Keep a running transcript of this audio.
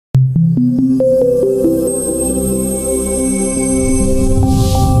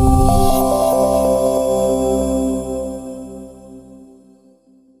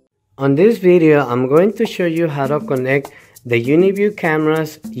On this video, I'm going to show you how to connect the Uniview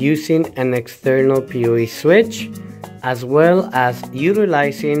cameras using an external PoE switch, as well as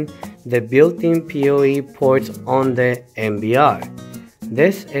utilizing the built-in PoE ports on the NVR.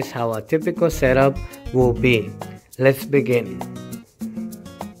 This is how a typical setup will be. Let's begin.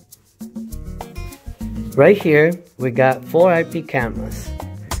 Right here, we got 4 IP cameras.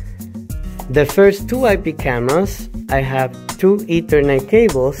 The first 2 IP cameras, I have 2 Ethernet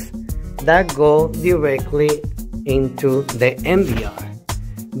cables that go directly into the NVR.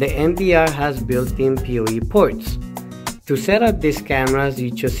 The NVR has built-in PoE ports. To set up these cameras,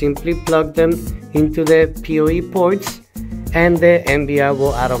 you just simply plug them into the PoE ports and the NVR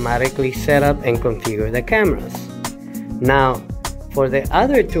will automatically set up and configure the cameras. Now, for the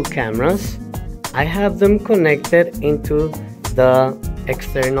other 2 cameras, I have them connected into the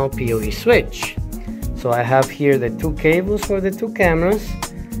external PoE switch. So I have here the 2 cables for the 2 cameras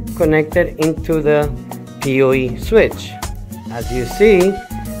connected into the PoE switch. As you see,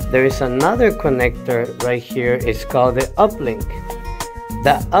 there is another connector right here. It's called the uplink.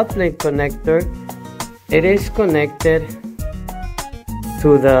 The uplink connector, it is connected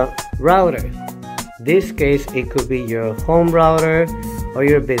to the router. In this case, it could be your home router or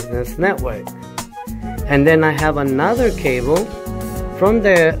your business network. And then I have another cable from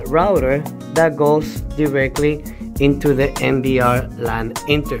the router that goes directly into the NVR LAN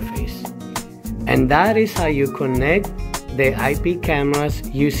interface. And that is how you connect the IP cameras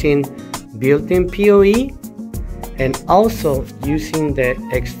using built-in PoE and also using the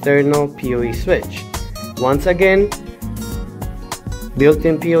external PoE switch. Once again,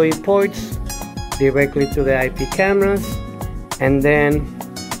 built-in PoE ports directly to the IP cameras, and then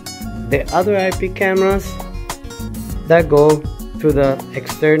the other IP cameras that go to the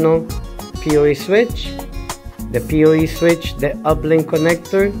external PoE switch, the PoE switch, the uplink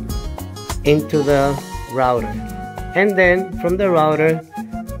connector into the router, and then from the router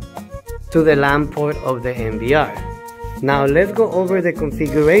to the LAN port of the NVR. Now let's go over the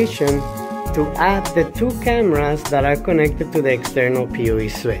configuration to add the 2 cameras that are connected to the external PoE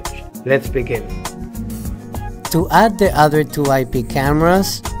switch. Let's begin. To add the other 2 IP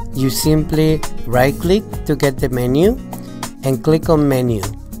cameras, you simply right click to get the menu and click on menu.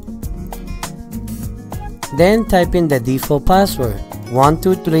 Then type in the default password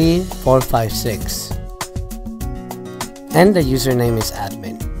 123456 and the username is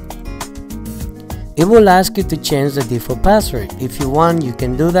admin. It will ask you to change the default password. If you want, you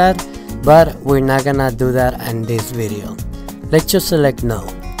can do that, but we're not gonna do that in this video. Let's just select no.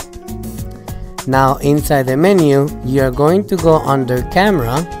 Now inside the menu, you are going to go under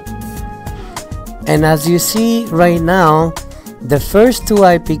camera, and as you see right now, the first 2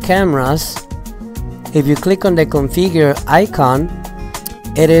 IP cameras, if you click on the configure icon,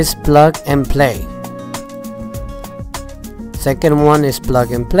 it is plug and play. Second one is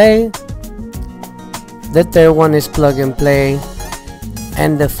plug and play. The third one is plug and play.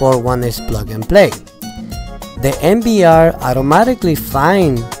 And the fourth one is plug and play. The NVR automatically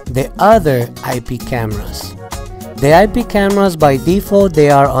find the other IP cameras. The IP cameras by default, they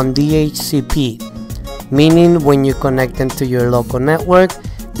are on DHCP, meaning when you connect them to your local network,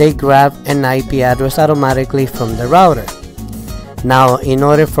 they grab an IP address automatically from the router. Now, in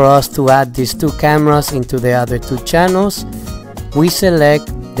order for us to add these 2 cameras into the other 2 channels, we select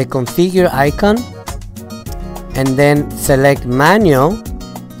the configure icon and then select manual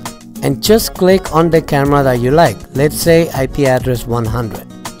and just click on the camera that you like. Let's say IP address 100.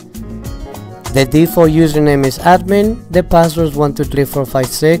 The default username is admin, the password is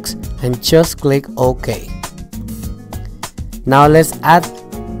 123456, and just click OK. Now let's add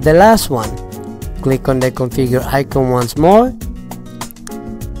the last one. Click on the configure icon once more,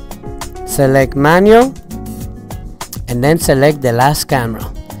 select manual, and then select the last camera.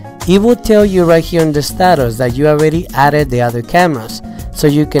 It will tell you right here in the status that you already added the other cameras, so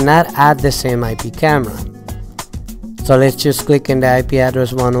you cannot add the same IP camera. So let's just click in the IP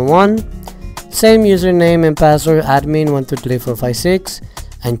address 101, same username and password admin 123456,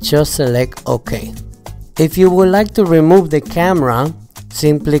 and just select OK. If you would like to remove the camera,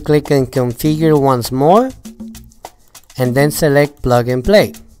 simply click and configure once more and then select plug and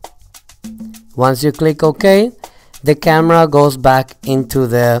play. Once you click OK, the camera goes back into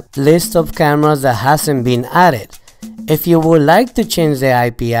the list of cameras that hasn't been added. If you would like to change the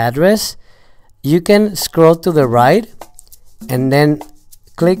IP address, you can scroll to the right and then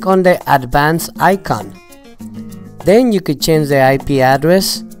click on the advanced icon. Then you could change the IP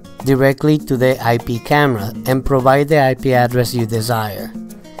address directly to the IP camera and provide the IP address you desire.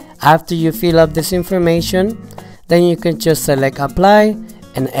 After you fill up this information, then you can just select apply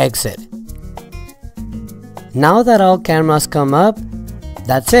and exit. Now that all cameras come up,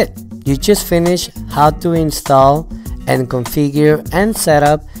 that's it. You just finished how to install and configure and set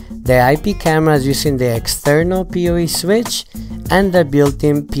up the IP cameras using the external PoE switch and the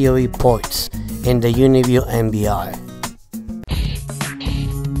built-in PoE ports in the Uniview NVR.